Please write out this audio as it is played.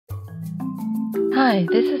Hi,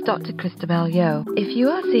 this is Dr. Christabel Yeo. If you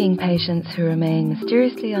are seeing patients who remain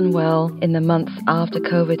mysteriously unwell in the months after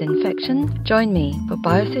COVID infection, join me for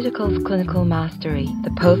Bioceuticals Clinical Mastery,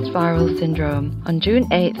 the Post-Viral Syndrome, on June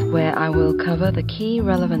 8th, where I will cover the key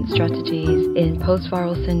relevant strategies in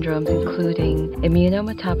post-viral syndromes, including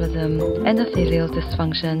immunometabolism, endothelial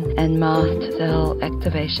dysfunction, and mast cell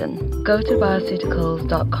activation. Go to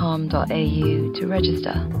bioceuticals.com.au to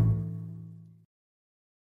register.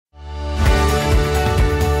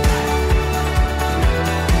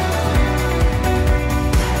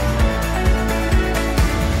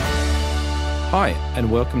 Hi, and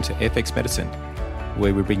welcome to FX Medicine,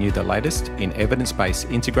 where we bring you the latest in evidence-based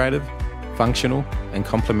integrative, functional, and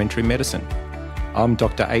complementary medicine. I'm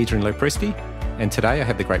Dr. Adrian Lopresti, and today I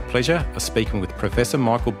have the great pleasure of speaking with Professor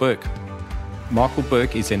Michael Berk. Michael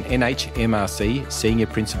Berk is an NHMRC Senior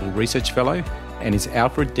Principal Research Fellow and is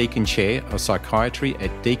Alfred Deakin Chair of Psychiatry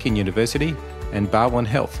at Deakin University and Barwon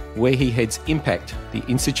Health, where he heads IMPACT, the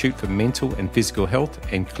Institute for Mental and Physical Health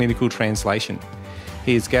and Clinical Translation.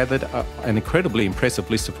 He has gathered an incredibly impressive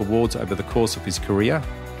list of awards over the course of his career,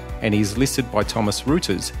 and he is listed by Thomas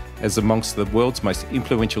Reuters as amongst the world's most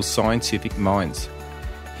influential scientific minds.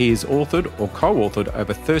 He has authored or co-authored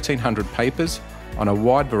over 1,300 papers on a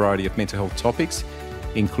wide variety of mental health topics,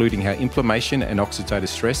 including how inflammation and oxidative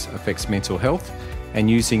stress affects mental health, and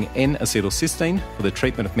using N-acetylcysteine for the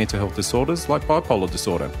treatment of mental health disorders like bipolar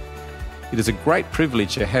disorder. It is a great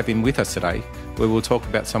privilege to have him with us today, where we'll talk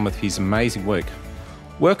about some of his amazing work.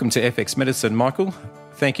 Welcome to FX Medicine, Michael.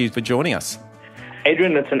 Thank you for joining us.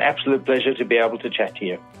 Adrian, it's an absolute pleasure to be able to chat to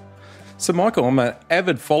you. So, Michael, I'm an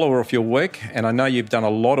avid follower of your work, and I know you've done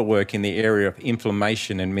a lot of work in the area of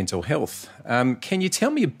inflammation and mental health. Can you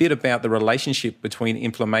tell me a bit about the relationship between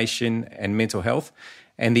inflammation and mental health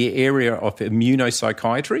and the area of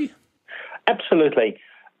immunopsychiatry? Absolutely.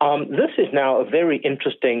 This is now a very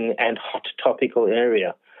interesting and hot topical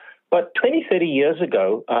area. But 20, 30 years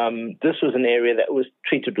ago, this was an area that was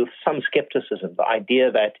treated with some skepticism. The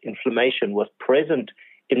idea that inflammation was present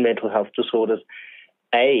in mental health disorders,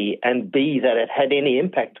 A, and B, that it had any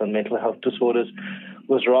impact on mental health disorders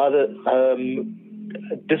was rather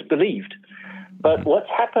disbelieved. But what's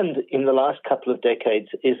happened in the last couple of decades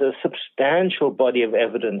is a substantial body of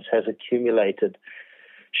evidence has accumulated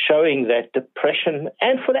showing that depression,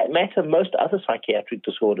 and for that matter, most other psychiatric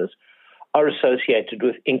disorders, are associated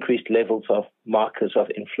with increased levels of markers of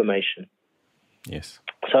inflammation. Yes.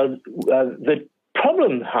 So the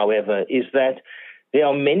problem, however, is that there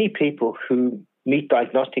are many people who meet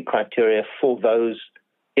diagnostic criteria for those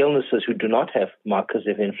illnesses who do not have markers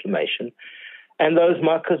of inflammation, and those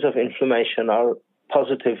markers of inflammation are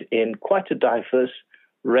positive in quite a diverse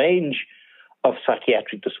range of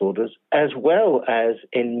psychiatric disorders, as well as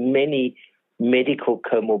in many medical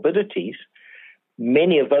comorbidities,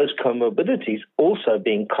 many of those comorbidities also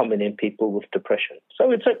being common in people with depression.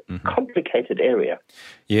 So it's a complicated area.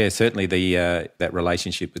 Yeah, certainly that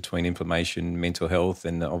relationship between inflammation, mental health,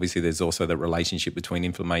 and obviously there's also the relationship between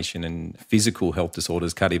inflammation and physical health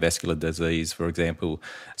disorders, cardiovascular disease, for example.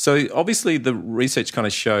 So obviously the research kind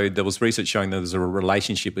of showed, there was research showing that there's a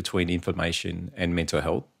relationship between inflammation and mental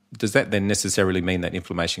health. Does that then necessarily mean that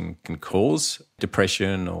inflammation can cause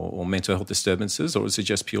depression or mental health disturbances, or is it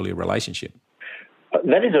just purely a relationship?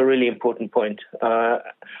 That is a really important point.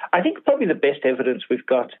 I think probably the best evidence we've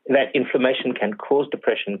got that inflammation can cause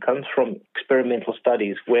depression comes from experimental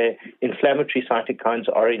studies where inflammatory cytokines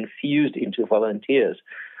are infused into volunteers.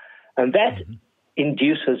 And that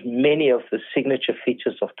induces many of the signature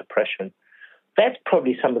features of depression. That's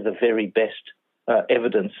probably some of the very best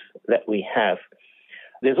evidence that we have.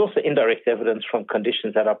 There's also indirect evidence from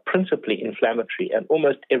conditions that are principally inflammatory, and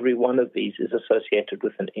almost every one of these is associated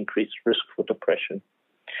with an increased risk for depression.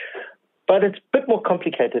 But it's a bit more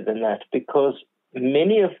complicated than that, because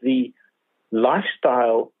many of the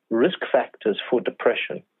lifestyle risk factors for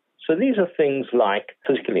depression, so these are things like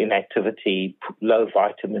physical inactivity, low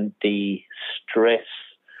vitamin D, stress,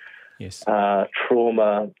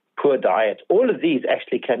 trauma, poor diet, all of these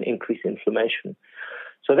actually can increase inflammation.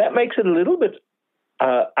 So that makes it a little bit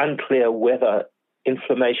unclear whether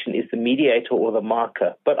inflammation is the mediator or the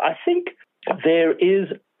marker. But I think there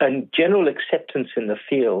is a general acceptance in the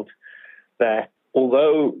field that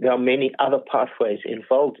although there are many other pathways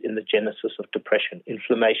involved in the genesis of depression,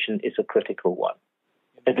 inflammation is a critical one,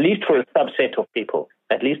 at least for a subset of people.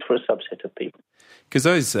 Because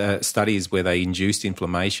those studies where they induced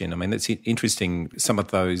inflammation, I mean, it's interesting, some of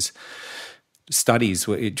those studies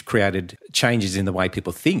where it created changes in the way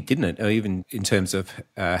people think, didn't it? Or even in terms of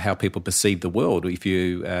how people perceive the world. If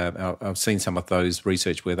you, I've seen some of those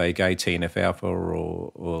research where they gave TNF-alpha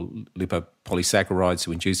or lipopolysaccharides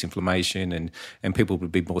to induce inflammation, and people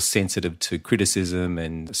would be more sensitive to criticism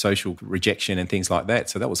and social rejection and things like that.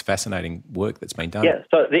 So that was fascinating work that's been done. Yeah,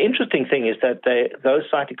 so the interesting thing is that those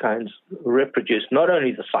cytokines reproduce not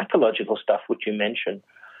only the psychological stuff which you mentioned,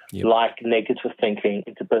 like negative thinking,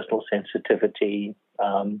 interpersonal sensitivity,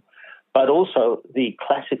 but also the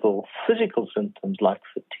classical physical symptoms like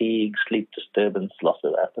fatigue, sleep disturbance, loss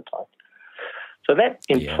of appetite. So that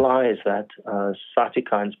implies that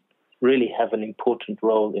cytokines really have an important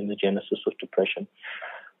role in the genesis of depression.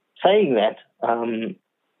 Saying that,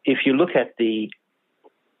 if you look at the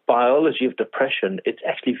biology of depression, it's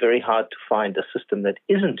actually very hard to find a system that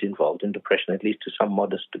isn't involved in depression, at least to some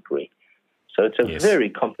modest degree. So it's a very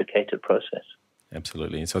complicated process.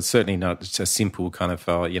 Absolutely. So it's certainly not just a simple kind of,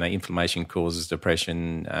 inflammation causes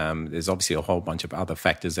depression. There's obviously a whole bunch of other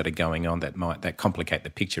factors that are going on that complicate the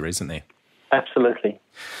picture, isn't there? Absolutely.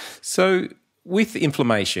 So with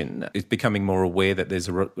inflammation, it's becoming more aware that there's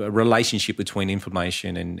a relationship between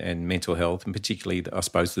inflammation and mental health, and particularly, I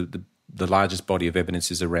suppose, the largest body of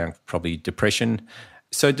evidence is around probably depression.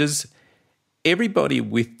 So does everybody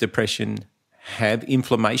with depression have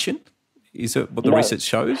inflammation? Is it what the research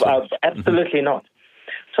shows? Absolutely not.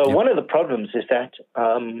 So one of the problems is that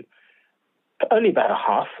only about a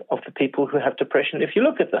half of the people who have depression, if you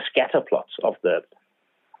look at the scatter plots of the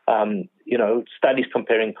studies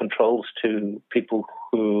comparing controls to people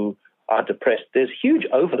who are depressed, there's huge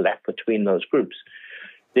overlap between those groups.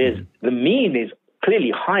 The mean is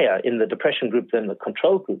clearly higher in the depression group than the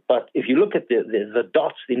control group, but if you look at the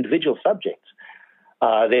dots, the individual subjects,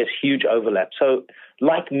 there's huge overlap. So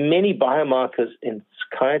like many biomarkers in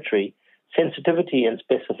psychiatry, sensitivity and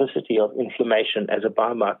specificity of inflammation as a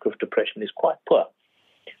biomarker of depression is quite poor.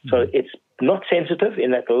 So it's not sensitive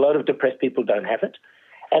in that a lot of depressed people don't have it.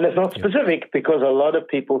 And it's not specific because a lot of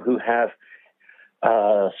people who have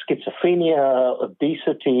schizophrenia,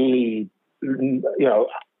 obesity,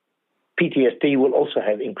 PTSD will also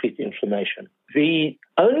have increased inflammation. The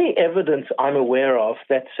only evidence I'm aware of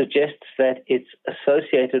that suggests that it's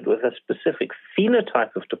associated with a specific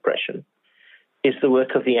phenotype of depression is the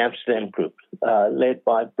work of the Amsterdam group, led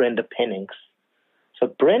by Brenda Pennings. So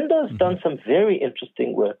Brenda's done some very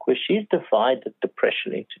interesting work where she's divided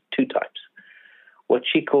depression into two types, what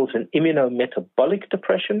she calls an immunometabolic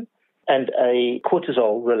depression and a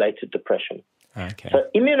cortisol-related depression. Okay. So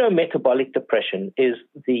immunometabolic depression is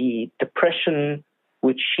the depression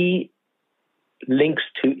which she links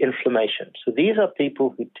to inflammation. So these are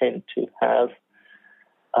people who tend to have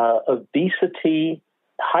obesity,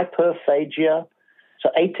 hyperphagia, so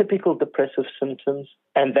atypical depressive symptoms,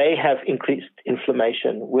 and they have increased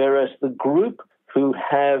inflammation, whereas the group who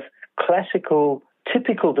have classical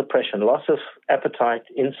typical depression, loss of appetite,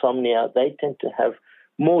 insomnia, they tend to have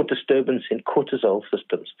more disturbance in cortisol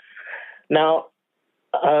systems. Now,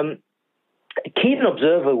 a keen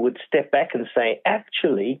observer would step back and say,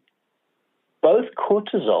 actually, both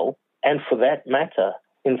cortisol and, for that matter,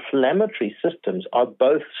 inflammatory systems are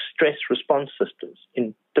both stress response systems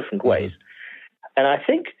in different ways. And I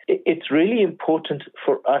think it's really important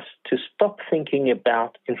for us to stop thinking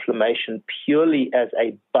about inflammation purely as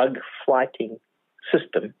a bug-fighting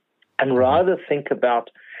system and rather think about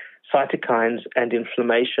cytokines and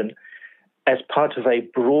inflammation as part of a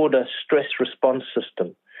broader stress response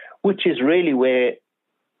system, which is really where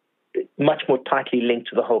much more tightly linked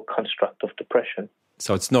to the whole construct of depression.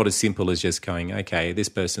 So it's not as simple as just going, okay, this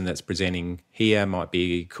person that's presenting here might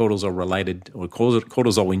be cortisol-related or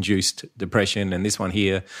cortisol-induced depression, and this one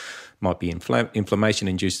here might be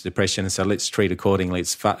inflammation-induced depression, so let's treat accordingly.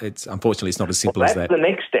 Unfortunately, it's not as simple as that. That's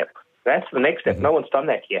the next step. No one's done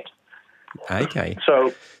that yet. Okay.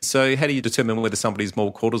 So how do you determine whether somebody's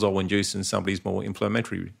more cortisol-induced and somebody's more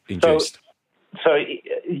inflammatory-induced? So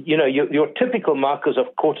your typical markers of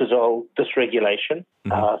cortisol dysregulation,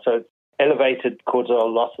 so elevated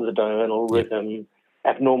cortisol, loss of the diurnal rhythm,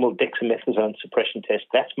 abnormal dexamethasone suppression test,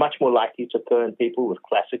 that's much more likely to occur in people with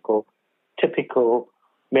classical, typical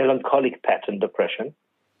melancholic pattern depression,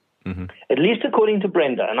 at least according to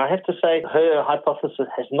Brenda. And I have to say her hypothesis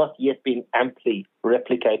has not yet been amply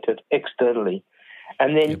replicated externally.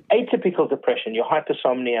 And then atypical depression, your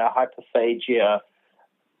hypersomnia, hyperphagia,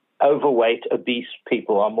 overweight, obese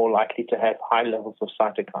people are more likely to have high levels of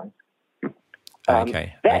cytokines.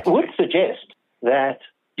 That would suggest that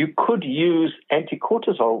you could use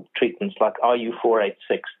anticortisol treatments like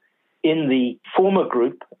RU486 in the former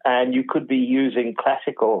group, and you could be using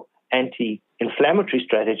classical anti-inflammatory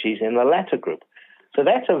strategies in the latter group. So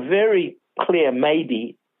that's a very clear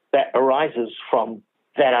maybe that arises from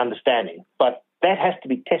that understanding, but that has to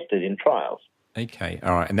be tested in trials. Okay,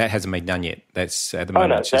 all right, and that hasn't been done yet. That's at the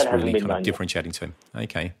moment just really kind of differentiating to him.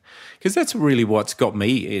 Okay, because that's really what's got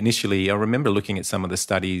me initially. I remember looking at some of the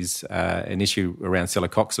studies, an issue around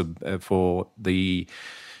celecoxib for the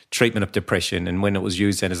treatment of depression, and when it was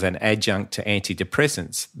used as an adjunct to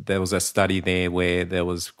antidepressants, there was a study there where there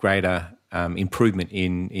was greater improvement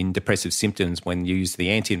in depressive symptoms when you use the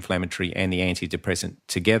anti-inflammatory and the antidepressant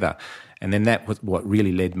together. And then that was what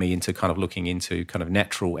really led me into kind of looking into kind of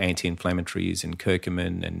natural anti-inflammatories and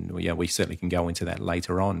curcumin, and we certainly can go into that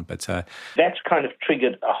later on. But that's kind of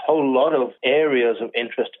triggered a whole lot of areas of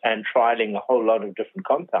interest and trialing a whole lot of different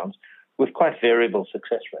compounds with quite variable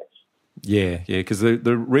success rates. Yeah, because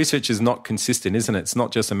the research is not consistent, isn't it? It's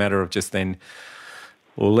not just a matter of just then,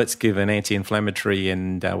 well, let's give an anti-inflammatory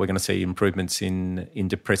and we're going to see improvements in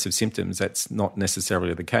depressive symptoms. That's not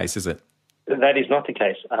necessarily the case, is it? That is not the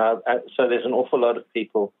case. So there's an awful lot of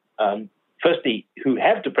people, firstly, who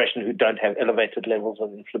have depression who don't have elevated levels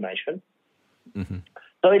of inflammation. Mm-hmm.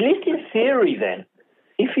 So at least in theory then,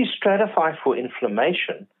 if you stratify for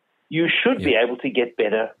inflammation, you should be able to get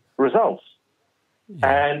better results.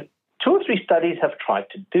 Yeah. And 2 or 3 studies have tried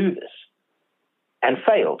to do this and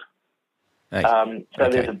failed. Nice.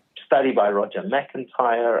 There's a study by Roger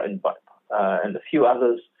McIntyre and a few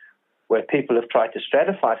others where people have tried to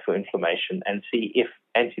stratify for inflammation and see if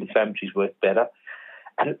anti-inflammatories work better.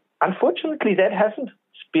 And unfortunately, that hasn't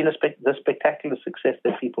been the spectacular success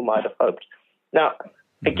that people might have hoped. Now,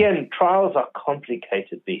 again, trials are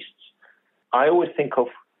complicated beasts. I always think of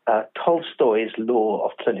Tolstoy's law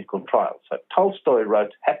of clinical trials. So Tolstoy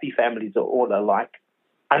wrote, happy families are all alike,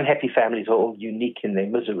 unhappy families are all unique in their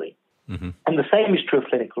misery. Mm-hmm. And the same is true of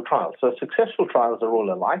clinical trials. So successful trials are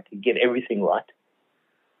all alike, you get everything right.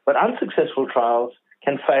 But unsuccessful trials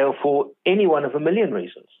can fail for any one of a million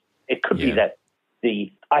reasons. It could be that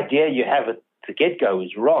the idea you have at the get-go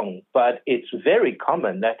is wrong, but it's very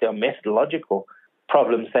common that there are methodological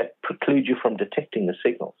problems that preclude you from detecting the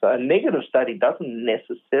signal. So a negative study doesn't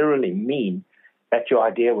necessarily mean that your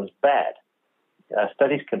idea was bad.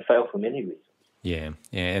 Studies can fail for many reasons. Yeah,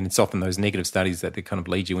 and it's often those negative studies that they kind of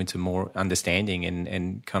lead you into more understanding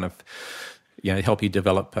and kind of help you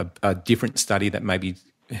develop a different study that maybe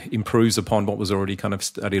improves upon what was already kind of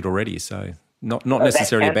studied already. So not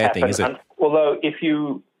necessarily a bad thing, is it? Although if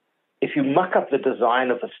you muck up the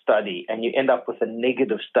design of a study and you end up with a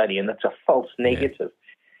negative study and it's a false negative,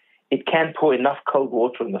 it can pour enough cold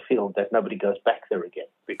water in the field that nobody goes back there again,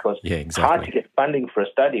 because it's hard to get funding for a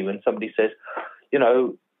study when somebody says,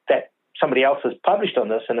 that somebody else has published on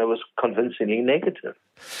this and it was convincingly negative.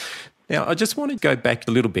 Now, I just want to go back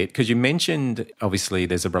a little bit because you mentioned, obviously,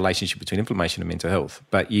 there's a relationship between inflammation and mental health,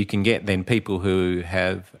 but you can get then people who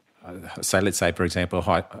have, let's say, for example,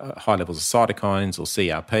 high levels of cytokines or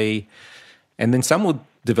CRP, and then some will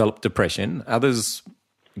develop depression, others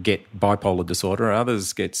get bipolar disorder,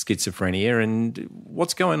 others get schizophrenia, and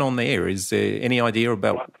what's going on there? Is there any idea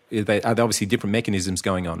about, are there obviously different mechanisms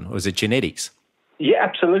going on, or is it genetics? Yeah,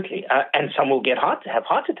 absolutely. And some will have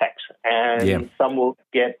heart attacks, and some will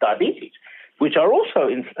get diabetes, which are also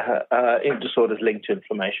in disorders linked to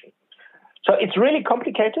inflammation. So it's really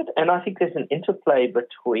complicated, and I think there's an interplay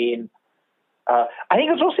between... I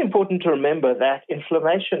think it's also important to remember that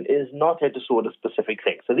inflammation is not a disorder-specific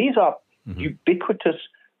thing. So these are ubiquitous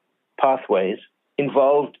pathways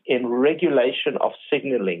involved in regulation of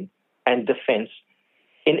signaling and defense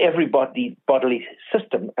in every bodily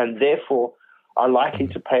system, and therefore are likely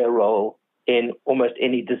to play a role in almost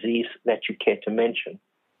any disease that you care to mention.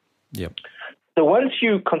 Yep. So once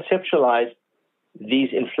you conceptualize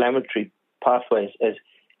these inflammatory pathways as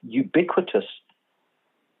ubiquitous,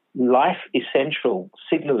 life-essential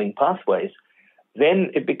signaling pathways,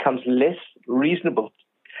 then it becomes less reasonable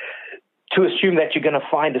to assume that you're going to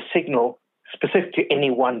find a signal specific to any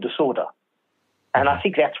one disorder. And I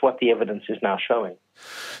think that's what the evidence is now showing.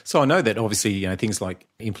 So I know that obviously, things like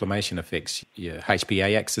inflammation affects your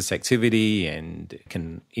HPA axis activity and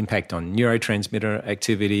can impact on neurotransmitter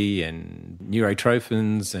activity and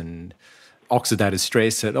neurotrophins and oxidative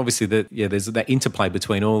stress. And obviously, there's that interplay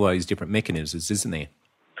between all those different mechanisms, isn't there?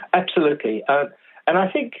 Absolutely. And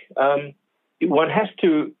I think one has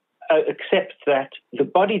to accept that the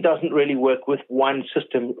body doesn't really work with one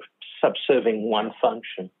system subserving one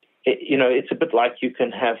function. It's a bit like you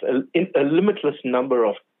can have a limitless number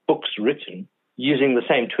of books written using the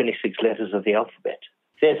same 26 letters of the alphabet.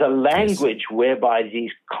 There's a language whereby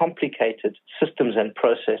these complicated systems and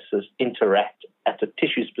processes interact at a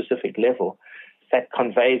tissue-specific level that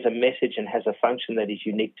conveys a message and has a function that is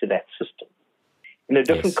unique to that system. In a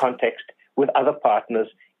different context, with other partners,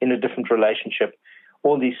 in a different relationship,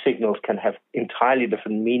 all these signals can have entirely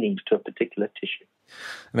different meanings to a particular tissue.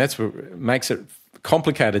 And that's what makes it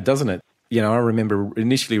complicated, doesn't it? You know, I remember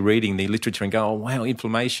initially reading the literature and go, oh, wow,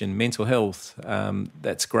 inflammation, mental health,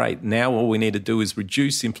 that's great. Now all we need to do is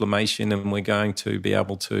reduce inflammation and we're going to be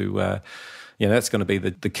able to, that's going to be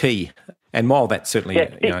the key. And while that's certainly,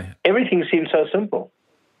 everything seems so simple,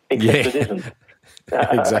 except it isn't.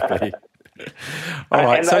 Exactly. All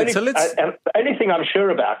right, so let's... the only thing I'm sure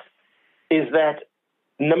about is that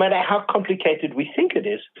no matter how complicated we think it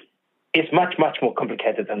is, it's much, much more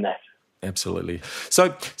complicated than that. Absolutely.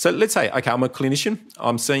 So let's say, okay, I'm a clinician.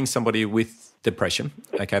 I'm seeing somebody with depression.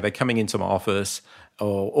 Okay, they're coming into my office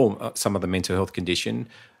or some other mental health condition,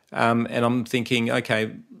 and I'm thinking,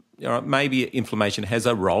 okay, maybe inflammation has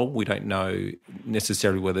a role. We don't know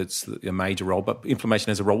necessarily whether it's a major role, but inflammation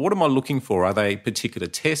has a role. What am I looking for? Are they particular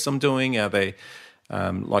tests I'm doing? Are they,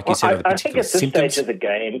 like you said, are they particular symptoms? I think at this stage of the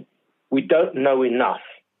game, we don't know enough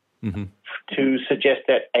to suggest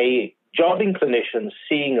that a jobbing clinician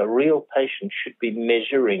seeing a real patient should be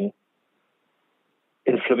measuring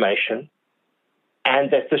inflammation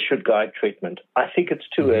and that this should guide treatment. I think it's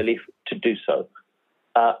too early to do so.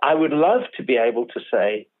 I would love to be able to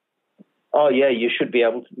say, oh, yeah, you should be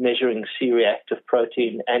able to measuring C-reactive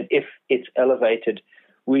protein, and if it's elevated,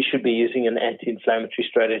 we should be using an anti-inflammatory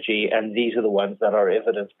strategy, and these are the ones that are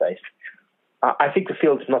evidence-based. I think the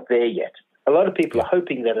field's not there yet. A lot of people are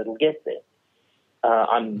hoping that it'll get there.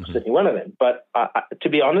 I'm certainly one of them. But to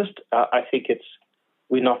be honest, I think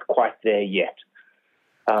we're not quite there yet.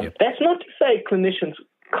 That's not to say clinicians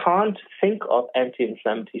can't think of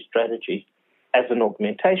anti-inflammatory strategies as an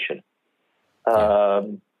augmentation.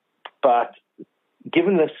 But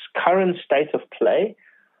given this current state of play,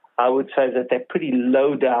 I would say that they're pretty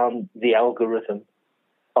low down the algorithm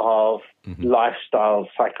of lifestyle,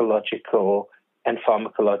 psychological, and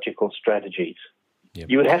pharmacological strategies.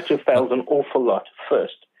 You would have to have failed an awful lot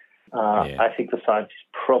first. I think the science is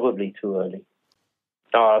probably too early.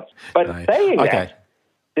 Saying that,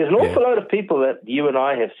 there's an awful lot of people that you and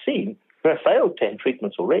I have seen who have failed 10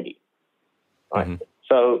 treatments already. Right?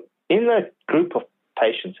 So in that group of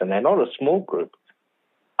patients, and they're not a small group,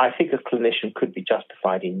 I think a clinician could be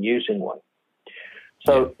justified in using one.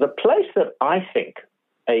 So the place that I think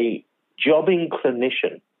a jobbing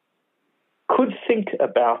clinician could think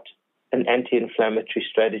about an anti-inflammatory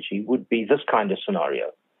strategy would be this kind of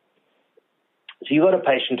scenario. So you've got a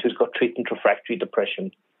patient who's got treatment-refractory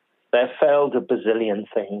depression. They've failed a bazillion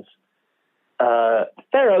things.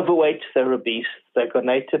 They're overweight, they're obese, they've got an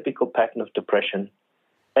atypical pattern of depression.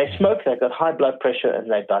 They smoke, they've got high blood pressure, and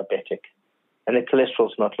they're diabetic. And their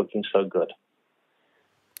cholesterol's not looking so good.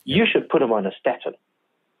 You should put them on a statin.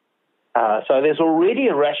 So there's already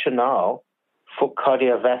a rationale for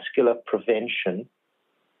cardiovascular prevention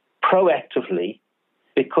proactively,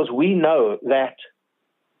 because we know that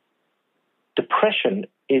depression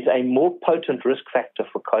is a more potent risk factor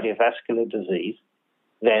for cardiovascular disease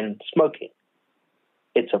than smoking.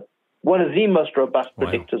 It's one of the most robust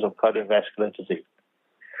predictors of cardiovascular disease.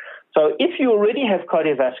 So if you already have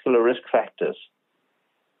cardiovascular risk factors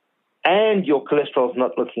and your cholesterol is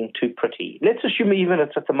not looking too pretty, let's assume even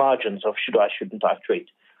it's at the margins of shouldn't I treat,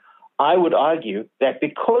 I would argue that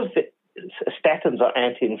because statins are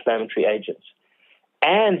anti-inflammatory agents,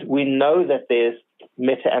 and we know that there's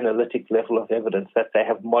meta-analytic level of evidence that they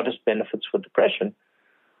have modest benefits for depression,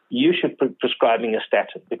 you should be prescribing a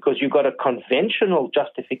statin because you've got a conventional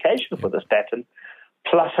justification for the statin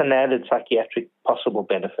plus an added psychiatric possible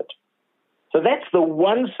benefit. So that's the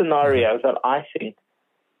one scenario that I think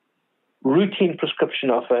routine prescription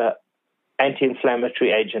of an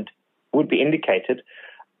anti-inflammatory agent would be indicated,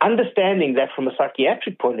 understanding that from a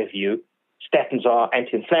psychiatric point of view, statins are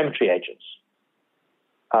anti-inflammatory agents.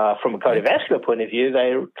 From a cardiovascular point of view,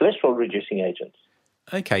 they're cholesterol-reducing agents.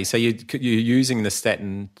 Okay, so you're using the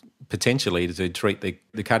statin potentially to treat the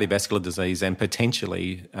cardiovascular disease, and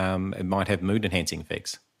potentially it might have mood-enhancing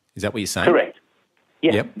effects. Is that what you're saying? Correct.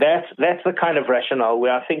 Yeah, that's the kind of rationale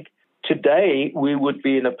where I think today we would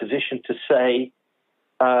be in a position to say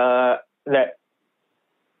that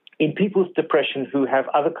in people's depression who have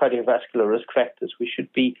other cardiovascular risk factors, we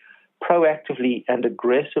should be proactively and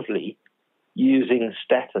aggressively using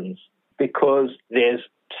statins because there's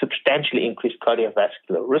substantially increased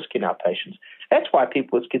cardiovascular risk in our patients. That's why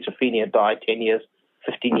people with schizophrenia die 10 years,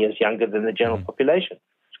 15 years younger than the general population.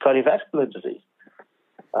 It's cardiovascular disease.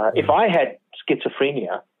 If I had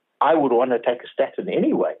schizophrenia, I would want to take a statin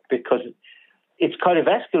anyway because it's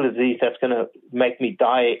cardiovascular disease that's going to make me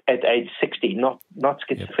die at age 60, not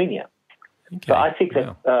schizophrenia. Okay. So I think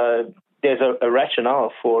that there's a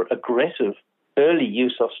rationale for aggressive early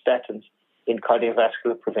use of statins in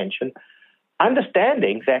cardiovascular prevention,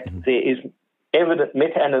 understanding that there is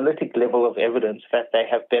meta-analytic level of evidence that they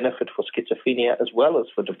have benefit for schizophrenia as well as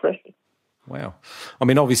for depression. Wow. I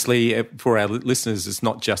mean, obviously, for our listeners, it's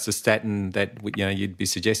not just a statin that you'd be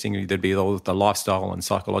suggesting. There'd be all the lifestyle and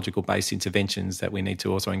psychological-based interventions that we need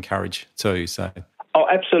to also encourage too. So, oh,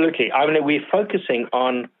 absolutely. I mean, we're focusing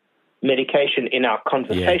on medication in our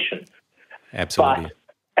conversation. Yeah, absolutely. But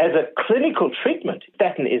as a clinical treatment,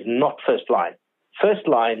 statin is not first line. First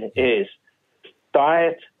line is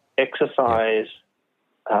diet, exercise,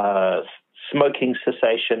 smoking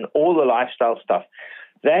cessation, all the lifestyle stuff.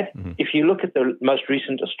 That, if you look at the most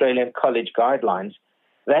recent Australian college guidelines,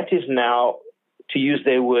 that is now, to use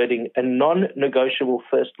their wording, a non-negotiable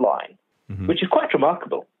first line, which is quite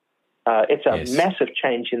remarkable. It's a massive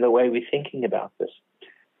change in the way we're thinking about this,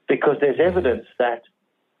 because there's evidence that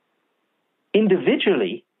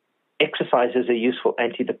individually, exercise is a useful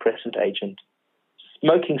antidepressant agent.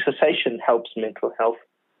 Smoking cessation helps mental health.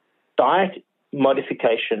 Diet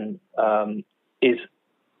modification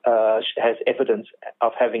has evidence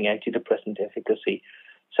of having antidepressant efficacy.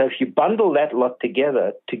 So if you bundle that lot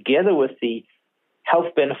together with the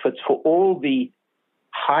health benefits for all the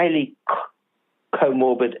highly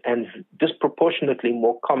comorbid and disproportionately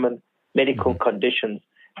more common medical conditions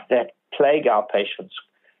that plague our patients,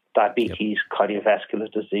 diabetes, cardiovascular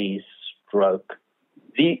disease, stroke,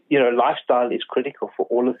 lifestyle is critical for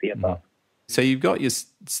all of the above. So you've got your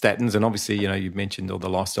statins, and obviously, you've mentioned all the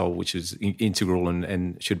lifestyle, which is integral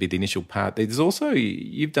and should be the initial part. There's also,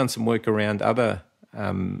 you've done some work around other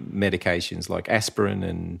medications like aspirin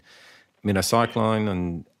and minocycline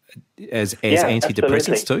and as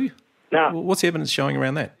antidepressants too. Now, what's the evidence showing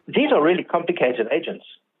around that? These are really complicated agents,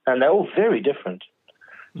 and they're all very different.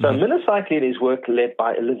 So minocycline is work led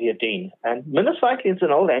by Olivia Dean, and minocycline is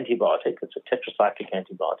an old antibiotic. It's a tetracyclic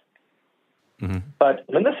antibiotic. But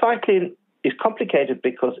minocycline is complicated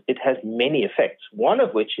because it has many effects, one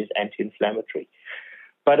of which is anti-inflammatory.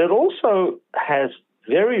 But it also has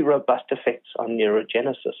very robust effects on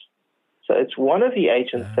neurogenesis. So it's one of the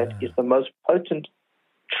agents that is the most potent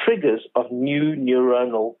triggers of new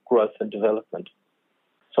neuronal growth and development.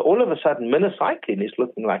 So all of a sudden, minocycline is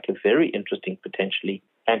looking like a very interesting, potentially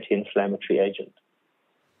anti-inflammatory agent.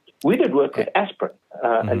 We did work with aspirin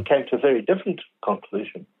and came to a very different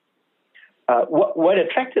conclusion. What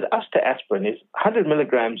attracted us to aspirin is 100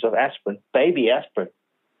 milligrams of aspirin, baby aspirin,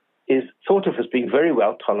 is thought of as being very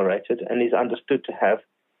well tolerated and is understood to have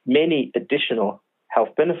many additional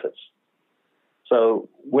health benefits. So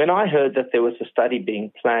when I heard that there was a study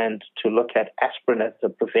being planned to look at aspirin as a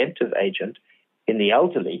preventive agent in the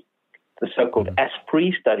elderly, the so-called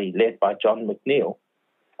ASPRE study led by John McNeil,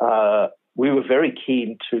 we were very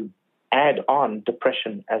keen to add on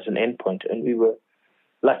depression as an endpoint, and we were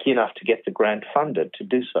lucky enough to get the grant funded to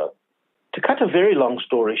do so. To cut a very long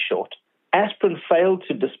story short, aspirin failed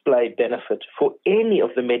to display benefit for any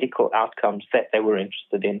of the medical outcomes that they were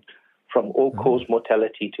interested in, from all-cause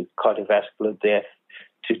mortality to cardiovascular death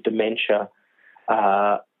to dementia.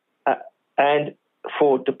 And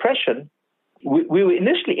for depression, we were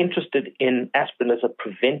initially interested in aspirin as a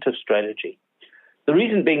preventive strategy. The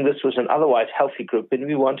reason being this was an otherwise healthy group, and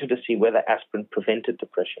we wanted to see whether aspirin prevented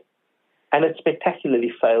depression. And it spectacularly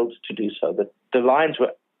failed to do so. The lines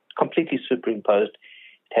were completely superimposed.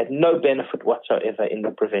 It had no benefit whatsoever in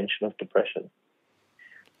the prevention of depression.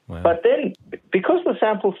 Wow. But then, because the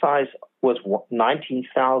sample size was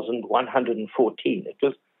 19,114, it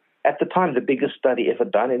was, at the time, the biggest study ever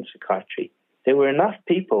done in psychiatry, there were enough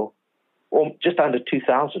people, or just under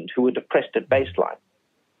 2,000, who were depressed at baseline.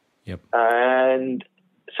 And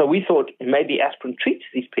so we thought maybe aspirin treats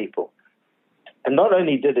these people. And not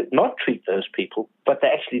only did it not treat those people, but they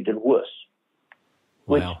actually did worse,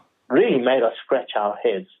 which really made us scratch our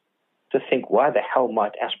heads to think, why the hell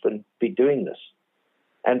might aspirin be doing this?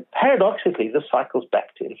 And paradoxically, this cycles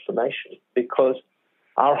back to inflammation, because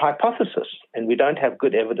our hypothesis, and we don't have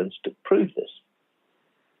good evidence to prove this,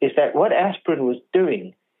 is that what aspirin was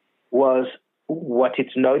doing was what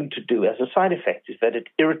it's known to do as a side effect, is that it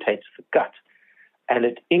irritates the gut and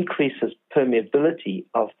it increases permeability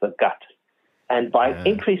of the gut. And by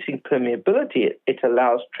increasing permeability, it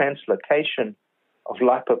allows translocation of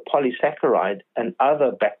lipopolysaccharide and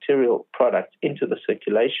other bacterial products into the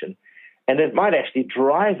circulation. And it might actually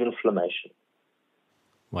drive inflammation.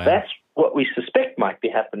 Wow. That's what we suspect might be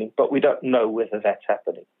happening, but we don't know whether that's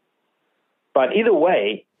happening. But either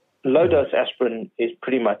way, low-dose aspirin is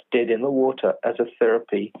pretty much dead in the water as a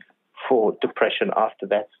therapy for depression after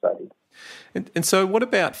that study. And so what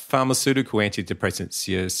about pharmaceutical antidepressants,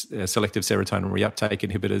 your selective serotonin reuptake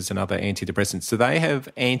inhibitors and other antidepressants? Do they have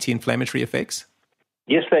anti-inflammatory effects?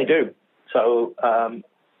 Yes, they do. So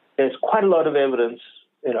there's quite a lot of evidence,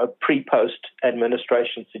 pre-post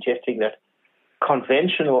administration suggesting that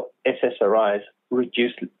conventional SSRIs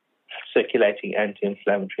reduce circulating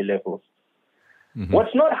anti-inflammatory levels. Mm-hmm.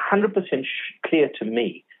 What's not 100% clear to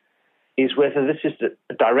me is whether this is the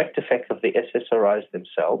direct effect of the SSRIs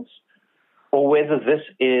themselves or whether this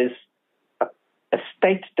is a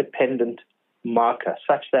state-dependent marker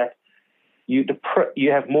such that you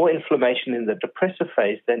have more inflammation in the depressive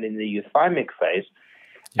phase than in the euthymic phase.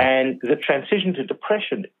 Yeah. And the transition to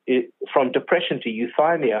depression, from depression to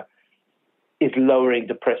euthymia, is lowering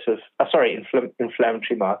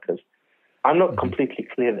inflammatory markers. I'm not completely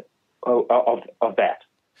clear of that.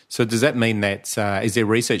 So does that mean that, is there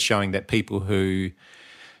research showing that people who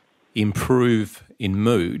improve in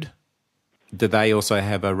mood, do they also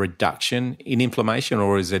have a reduction in inflammation,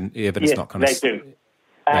 or is the evidence not kind of... Yes, they do.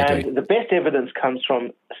 And the best evidence comes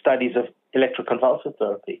from studies of electroconvulsive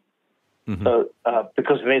therapy. Mm-hmm. So,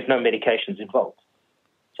 because there's no medications involved.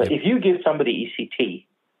 So if you give somebody ECT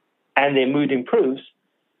and their mood improves,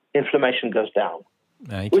 inflammation goes down,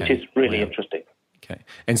 which is really interesting. Okay.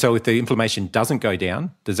 And so if the inflammation doesn't go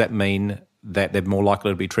down, does that mean that they're more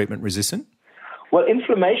likely to be treatment resistant? Well,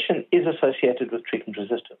 inflammation is associated with treatment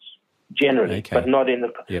resistance, generally, but not in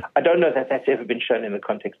the... Yep. I don't know that that's ever been shown in the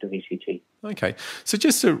context of ECT. Okay. So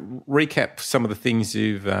just to recap some of the things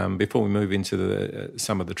you've, before we move into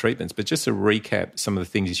some of the treatments, but just to recap some of the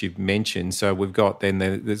things you've mentioned. So we've got then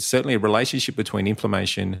there's certainly a relationship between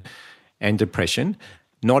inflammation and depression.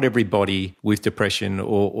 Not everybody with depression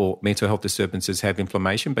or mental health disturbances have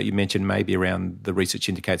inflammation, but you mentioned maybe the research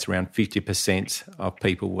indicates around 50% of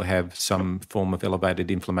people will have some form of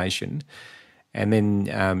elevated inflammation. And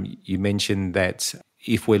then you mentioned that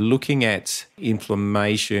if we're looking at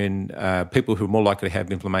inflammation, people who are more likely to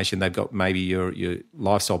have inflammation, they've got maybe your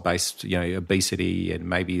lifestyle-based, obesity and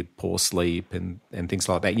maybe poor sleep and things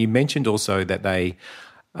like that. You mentioned also that they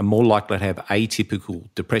are more likely to have atypical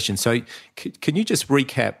depression. So can you just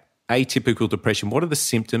recap atypical depression? What are the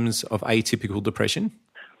symptoms of atypical depression?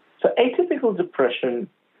 So atypical depression,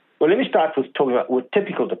 well, let me start with talking about what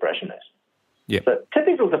typical depression is. Yeah. So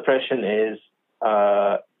typical depression is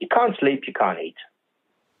you can't sleep, you can't eat.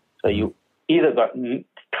 So you either got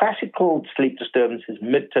classical sleep disturbances,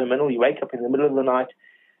 mid-terminal, you wake up in the middle of the night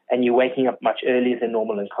and you're waking up much earlier than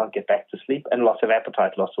normal and can't get back to sleep, and loss of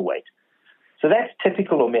appetite, loss of weight. So that's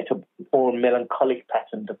typical or melancholic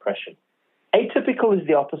pattern depression. Atypical is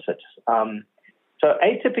the opposite. So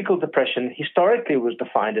atypical depression historically was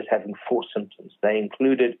defined as having 4 symptoms. They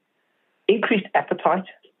included increased appetite,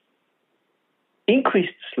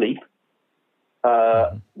 increased sleep,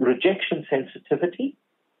 rejection sensitivity,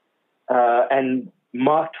 and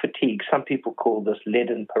marked fatigue. Some people call this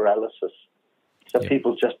leaden paralysis. So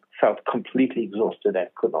people just felt completely exhausted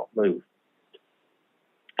and could not move.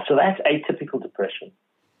 So that's atypical depression.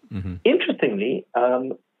 Mm-hmm. Interestingly,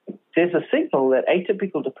 there's a signal that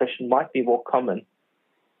atypical depression might be more common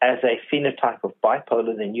as a phenotype of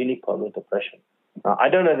bipolar than unipolar depression. Now, I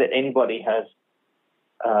don't know that anybody has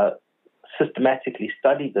systematically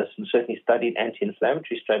studied this and certainly studied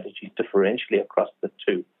anti-inflammatory strategies differentially across the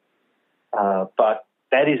two. But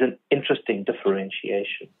that is an interesting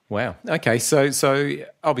differentiation. Wow. Okay. So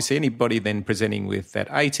obviously anybody then presenting with that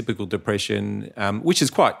atypical depression, which is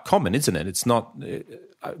quite common, isn't it? It's not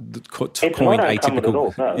it's not uncommon at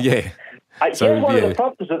all, no. Yeah. Here's one of the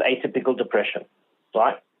problems with atypical depression,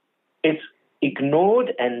 right? It's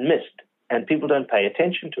ignored and missed, and people don't pay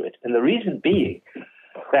attention to it. And the reason being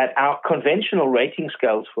that our conventional rating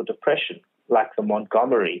scales for depression, like the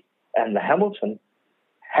Montgomery and the Hamilton,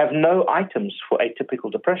 have no items for atypical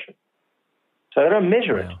depression. So they don't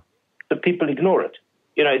measure it. So people ignore it.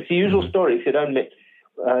 It's the usual story. If you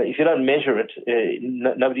don't measure it,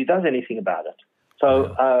 nobody does anything about it.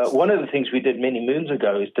 So one of the things we did many moons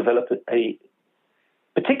ago is develop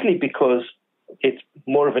particularly because it's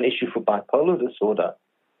more of an issue for bipolar disorder,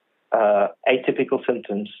 atypical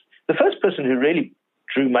symptoms. The first person who really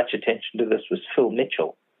drew much attention to this was Phil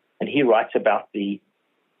Mitchell, and he writes about the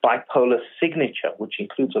bipolar signature, which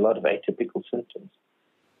includes a lot of atypical symptoms.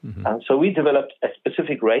 Mm-hmm. So we developed a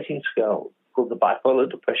specific rating scale called the Bipolar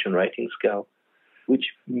Depression Rating Scale, which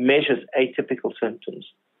measures atypical symptoms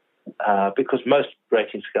because most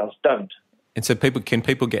rating scales don't. And so can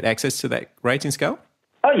people get access to that rating scale?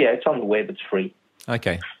 Oh, yeah, it's on the web. It's free.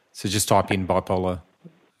 Okay. So just type in bipolar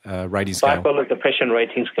rating scale. Bipolar Depression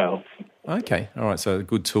Rating Scale. Okay. All right. So a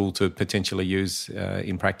good tool to potentially use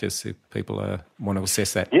in practice if people want to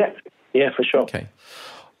assess that. Yeah. Yeah, for sure. Okay.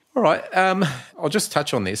 All right. I'll just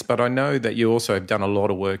touch on this, but I know that you also have done a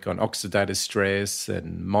lot of work on oxidative stress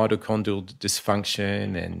and mitochondrial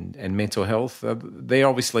dysfunction and mental health. They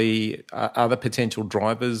obviously are other potential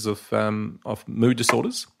drivers of mood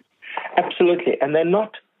disorders. Absolutely, and they're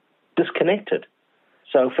not disconnected.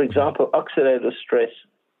 So, for example, oxidative stress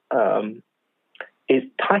is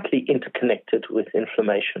tightly interconnected with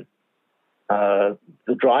inflammation.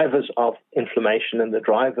 The drivers of inflammation and the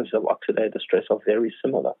drivers of oxidative stress are very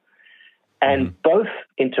similar. And both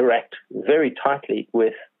interact very tightly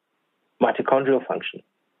with mitochondrial function.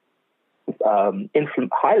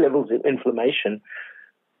 High levels of inflammation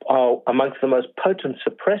are amongst the most potent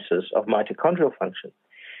suppressors of mitochondrial function.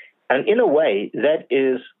 And in a way, that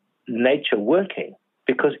is nature working,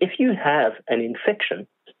 because if you have an infection,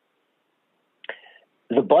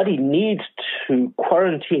 the body needs to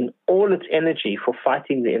quarantine all its energy for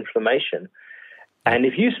fighting the inflammation. And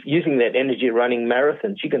if you're using that energy running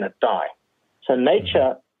marathons, you're going to die. So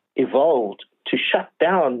nature evolved to shut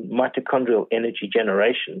down mitochondrial energy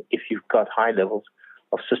generation if you've got high levels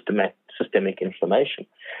of systemic inflammation.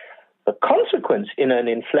 The consequence in an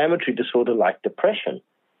inflammatory disorder like depression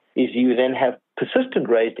is you then have persistent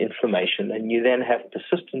raised inflammation, and you then have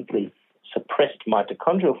persistently suppressed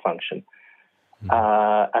mitochondrial function.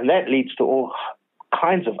 And that leads to all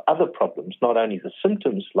kinds of other problems, not only the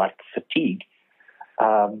symptoms like fatigue,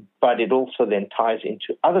 but it also then ties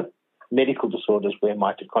into other medical disorders where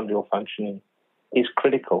mitochondrial functioning is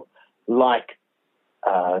critical, like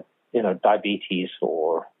diabetes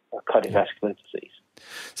or cardiovascular disease.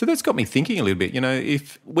 So that's got me thinking a little bit.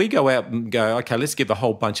 If we go out and go, okay, let's give a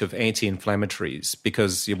whole bunch of anti-inflammatories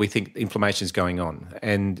because we think inflammation is going on,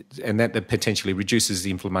 and that potentially reduces the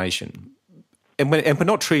inflammation. And we're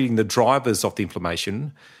not treating the drivers of the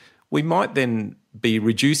inflammation, we might then be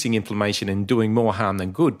reducing inflammation and doing more harm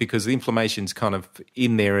than good, because the inflammation's kind of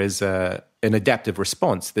in there as an adaptive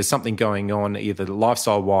response. There's something going on either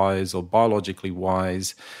lifestyle-wise or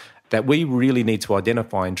biologically-wise that we really need to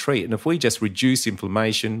identify and treat. And if we just reduce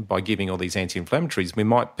inflammation by giving all these anti-inflammatories, we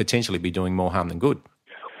might potentially be doing more harm than good.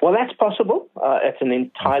 Well, that's possible. It's an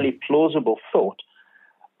entirely plausible thought.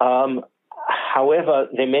 However,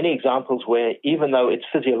 there are many examples where, even though it's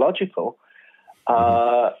physiological,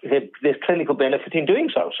 there's clinical benefit in doing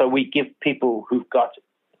so. So we give people who've got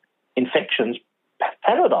infections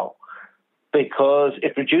Panadol because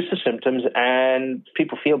it reduces symptoms and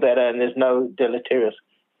people feel better and there's no deleterious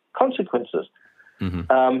consequences.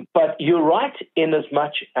 But you're right in as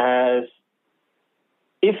much as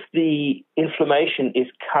if the inflammation is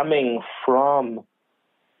coming from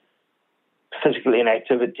physical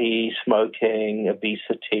inactivity, smoking,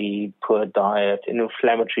 obesity, poor diet, an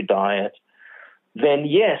inflammatory diet, then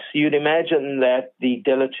yes, you'd imagine that the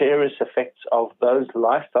deleterious effects of those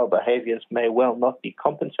lifestyle behaviors may well not be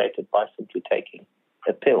compensated by simply taking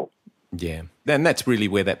a pill. Yeah, and that's really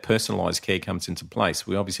where that personalised care comes into place.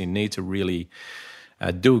 We obviously need to really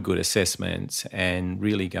do a good assessment and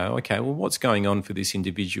really go, okay, well, what's going on for this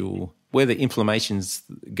individual, whether inflammation's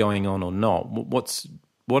going on or not?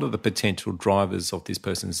 What are the potential drivers of this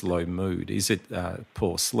person's low mood? Is it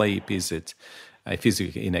poor sleep? Is it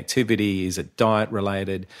physical inactivity? Is it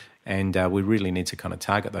diet-related? And we really need to kind of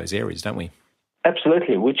target those areas, don't we?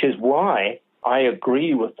 Absolutely, which is why I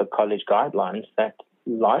agree with the college guidelines that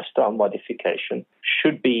lifestyle modification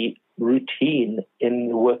should be routine in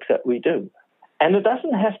the work that we do. And it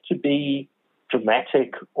doesn't have to be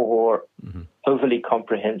dramatic or overly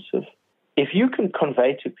comprehensive. If you can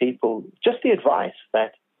convey to people just the advice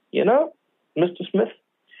that, Mr. Smith,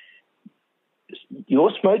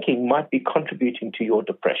 your smoking might be contributing to your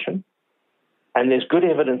depression, and there's good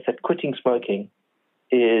evidence that quitting smoking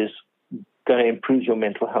is going to improve your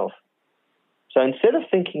mental health. So instead of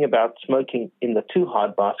thinking about smoking in the too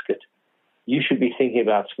hard basket, you should be thinking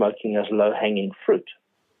about smoking as low-hanging fruit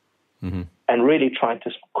and really trying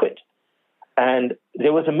to quit. And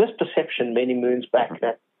there was a misperception many moons back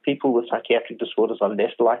that people with psychiatric disorders are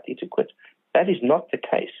less likely to quit. That is not the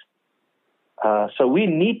case. So we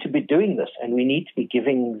need to be doing this, and we need to be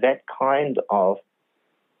giving that kind of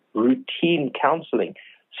routine counseling,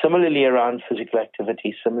 similarly around physical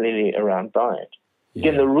activity, similarly around diet.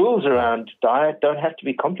 Again, the rules around diet don't have to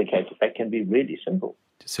be complicated. They can be really simple.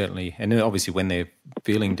 Certainly. And obviously when they're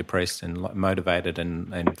feeling depressed and motivated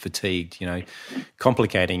and fatigued,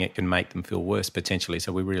 complicating it can make them feel worse potentially.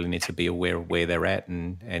 So we really need to be aware of where they're at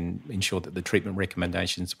and ensure that the treatment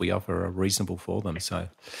recommendations we offer are reasonable for them. So,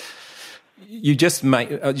 You just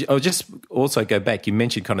I'll just also go back. You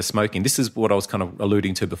mentioned kind of smoking. This is what I was kind of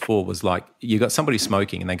alluding to before, was like you got somebody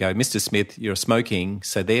smoking and they go, Mr. Smith, you're smoking,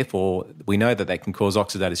 so therefore we know that can cause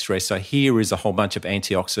oxidative stress. So here is a whole bunch of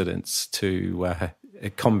antioxidants to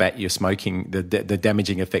combat your smoking, the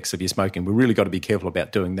damaging effects of your smoking. We've really got to be careful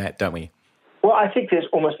about doing that, don't we? Well, I think there's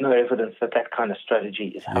almost no evidence that kind of strategy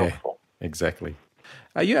is helpful. Yeah, exactly.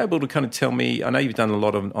 Are you able to kind of tell me, I know you've done a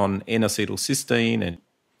lot on N-acetylcysteine, and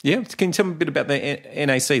can you tell me a bit about the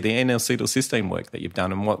NAC, the N-acetylcysteine work that you've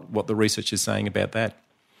done, and what the research is saying about that?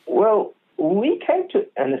 Well, we came to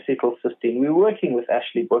N-acetylcysteine. We were working with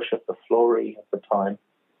Ashley Bush at the Florey at the time,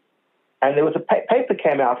 and there was a paper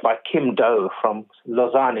came out by Kim Do from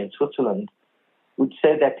Lausanne in Switzerland, which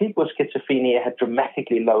said that people with schizophrenia had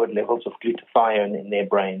dramatically lowered levels of glutathione in their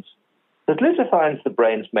brains. So glutathione is the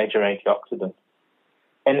brain's major antioxidant.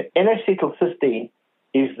 And N-acetylcysteine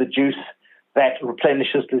is the juice that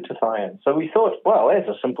replenishes glutathione. So we thought, well, there's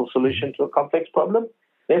a simple solution to a complex problem.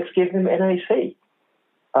 Let's give them NAC.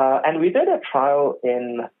 And we did a trial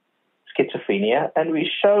in schizophrenia, and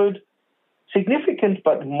we showed significant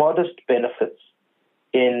but modest benefits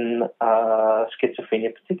in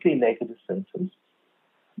schizophrenia, particularly negative symptoms.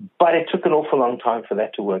 But it took an awful long time for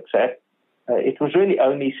that to work. So it was really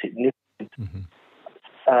only significant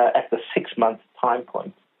at the 6-month time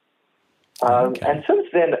point. And since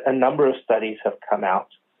then, a number of studies have come out,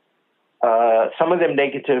 some of them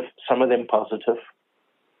negative, some of them positive.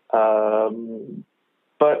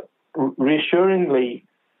 But reassuringly,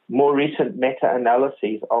 more recent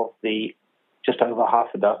meta-analyses of the just over half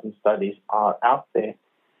a dozen studies are out there,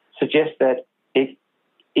 suggest that it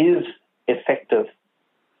is effective.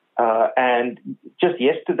 And just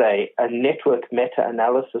yesterday, a network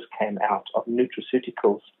meta-analysis came out of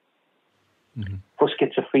nutraceuticals for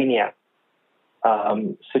schizophrenia,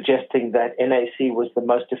 suggesting that NAC was the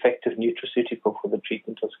most effective nutraceutical for the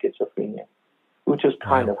treatment of schizophrenia, which is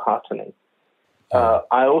kind of heartening.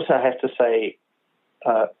 I also have to say,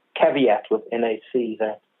 caveat with NAC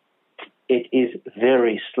that it is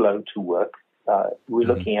very slow to work. We're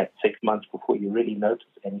looking at 6 months before you really notice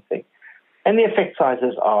anything. And the effect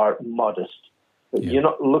sizes are modest. You're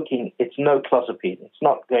not looking, it's no clozapine. It's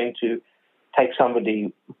not going to take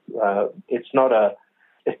somebody, it's not a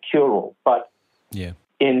cure-all. But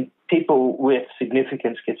in people with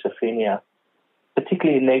significant schizophrenia,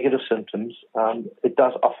 particularly negative symptoms, it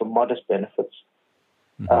does offer modest benefits.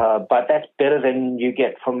 But that's better than you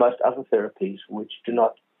get from most other therapies, which do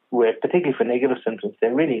not, where particularly for negative symptoms,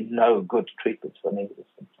 there are really no good treatments for negative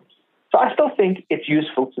symptoms. So I still think it's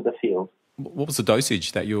useful to the field. What was the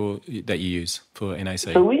dosage that you use for NAC?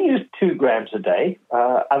 So we use 2 grams a day.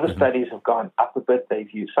 Other studies have gone up a bit.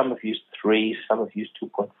 Some have used 3, some have used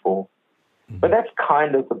 2.4. But that's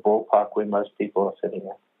kind of the ballpark where most people are sitting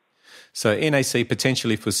at. So NAC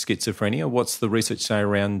potentially for schizophrenia. What's the research say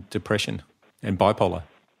around depression and bipolar?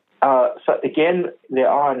 So again, there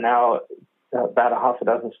are now about a half a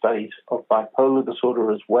dozen studies of bipolar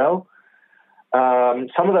disorder as well.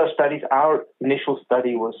 Some of those studies, our initial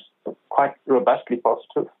study was quite robustly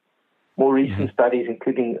positive. More recent studies,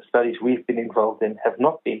 including studies we've been involved in, have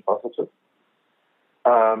not been positive.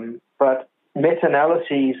 But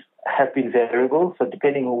meta-analyses have been variable, so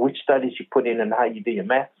depending on which studies you put in and how you do your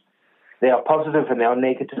maths, there are positive and there are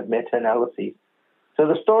negative meta-analyses. So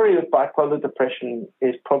the story of bipolar depression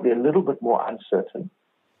is probably a little bit more uncertain.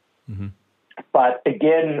 But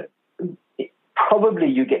again, probably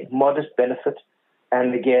you get modest benefit,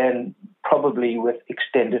 and again, probably with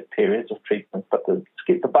extended periods of treatment. But the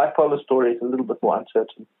bipolar story is a little bit more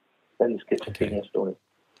uncertain than the schizophrenia story.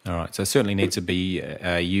 All right, so it certainly needs to be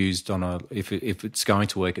used on if it's going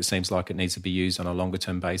to work, it seems like it needs to be used on a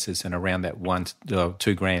longer-term basis and around that 1 to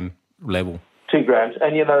 2 gram level. 2 grams.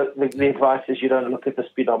 And, the advice is you don't look at the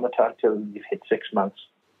speedometer until you've hit 6 months.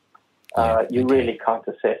 You really can't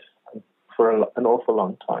assess for an awful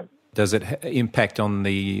long time. Does it impact on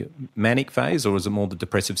the manic phase, or is it more the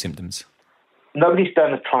depressive symptoms? Nobody's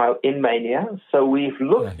done a trial in mania, so we've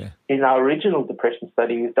looked in our original depression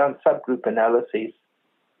study, we've done subgroup analyses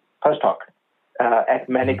post hoc at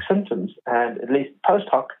manic symptoms, and at least post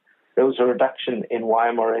hoc, there was a reduction in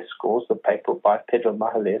YMRS scores, the paper by Pedro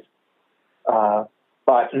Mahales.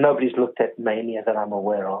 But nobody's looked at mania that I'm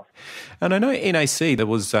aware of. And I know NAC, there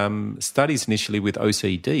was studies initially with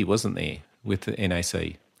OCD, wasn't there, with the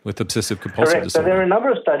NAC, with obsessive-compulsive disorder? So there are a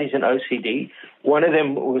number of studies in OCD. One of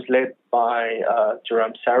them was led by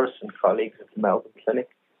Jerome Saris and colleagues at the Melbourne Clinic.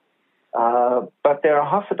 But there are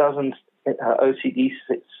half a dozen OCD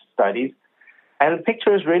studies, and the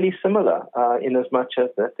picture is really similar in as much as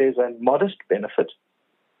that there's a modest benefit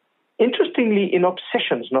Interestingly, in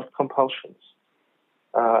obsessions, not compulsions.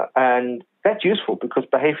 And that's useful because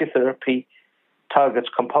behavior therapy targets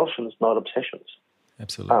compulsions, not obsessions.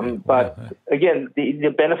 Absolutely. But again, the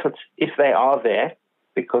benefits, if they are there,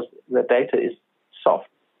 because the data is soft,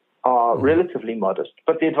 are relatively modest.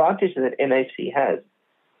 But the advantage that NAC has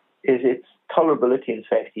is its tolerability and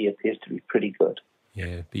safety appears to be pretty good. Yeah,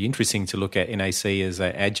 it'd be interesting to look at NAC as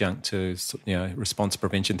an adjunct to response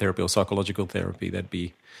prevention therapy or psychological therapy. That'd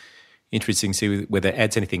be interesting to see whether it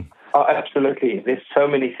adds anything. Oh, absolutely. There's so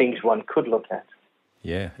many things one could look at.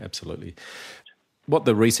 Yeah, absolutely. What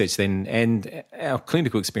the research then and our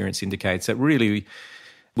clinical experience indicates that really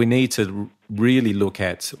we need to really look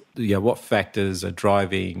at what factors are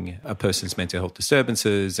driving a person's mental health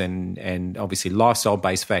disturbances and obviously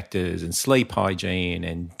lifestyle-based factors and sleep hygiene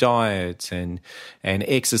and diet and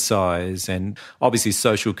exercise and obviously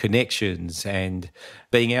social connections and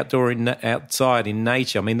being outside in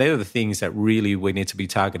nature. I mean, they're the things that really we need to be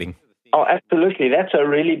targeting. Oh, absolutely. That's a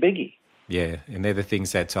really biggie. Yeah, and they're the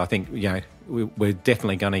things that I think we're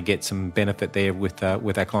definitely going to get some benefit there with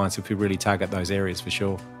our clients if we really target those areas for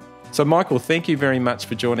sure. So, Michael, thank you very much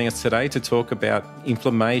for joining us today to talk about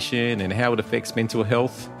inflammation and how it affects mental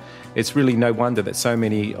health. It's really no wonder that so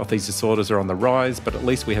many of these disorders are on the rise, but at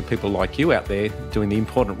least we have people like you out there doing the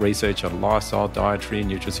important research on lifestyle, dietary and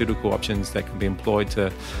nutraceutical options that can be employed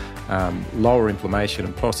to lower inflammation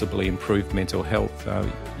and possibly improve mental health.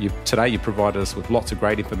 Today you provided us with lots of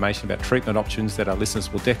great information about treatment options that our listeners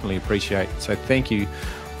will definitely appreciate. So thank you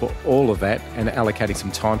for all of that and allocating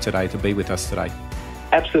some time today to be with us today.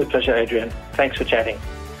 Absolute pleasure, Adrian. Thanks for chatting.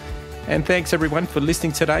 And thanks everyone for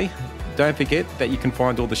listening today. Don't forget that you can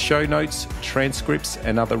find all the show notes, transcripts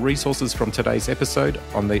and other resources from today's episode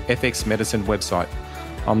on the FX Medicine website.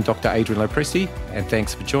 I'm Dr. Adrian Lopresti and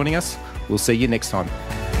thanks for joining us. We'll see you next time.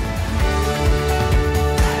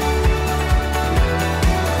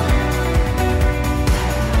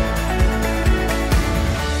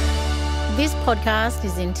 This podcast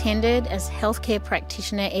is intended as healthcare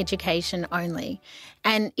practitioner education only,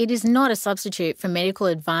 and it is not a substitute for medical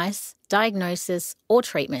advice, diagnosis, or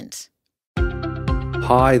treatment.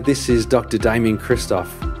 Hi, this is Dr. Damien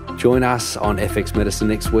Christoph. Join us on FX Medicine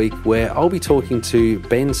next week, where I'll be talking to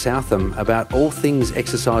Ben Southam about all things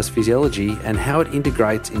exercise physiology and how it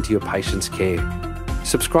integrates into your patient's care.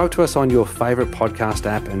 Subscribe to us on your favourite podcast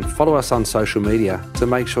app and follow us on social media to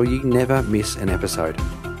make sure you never miss an episode.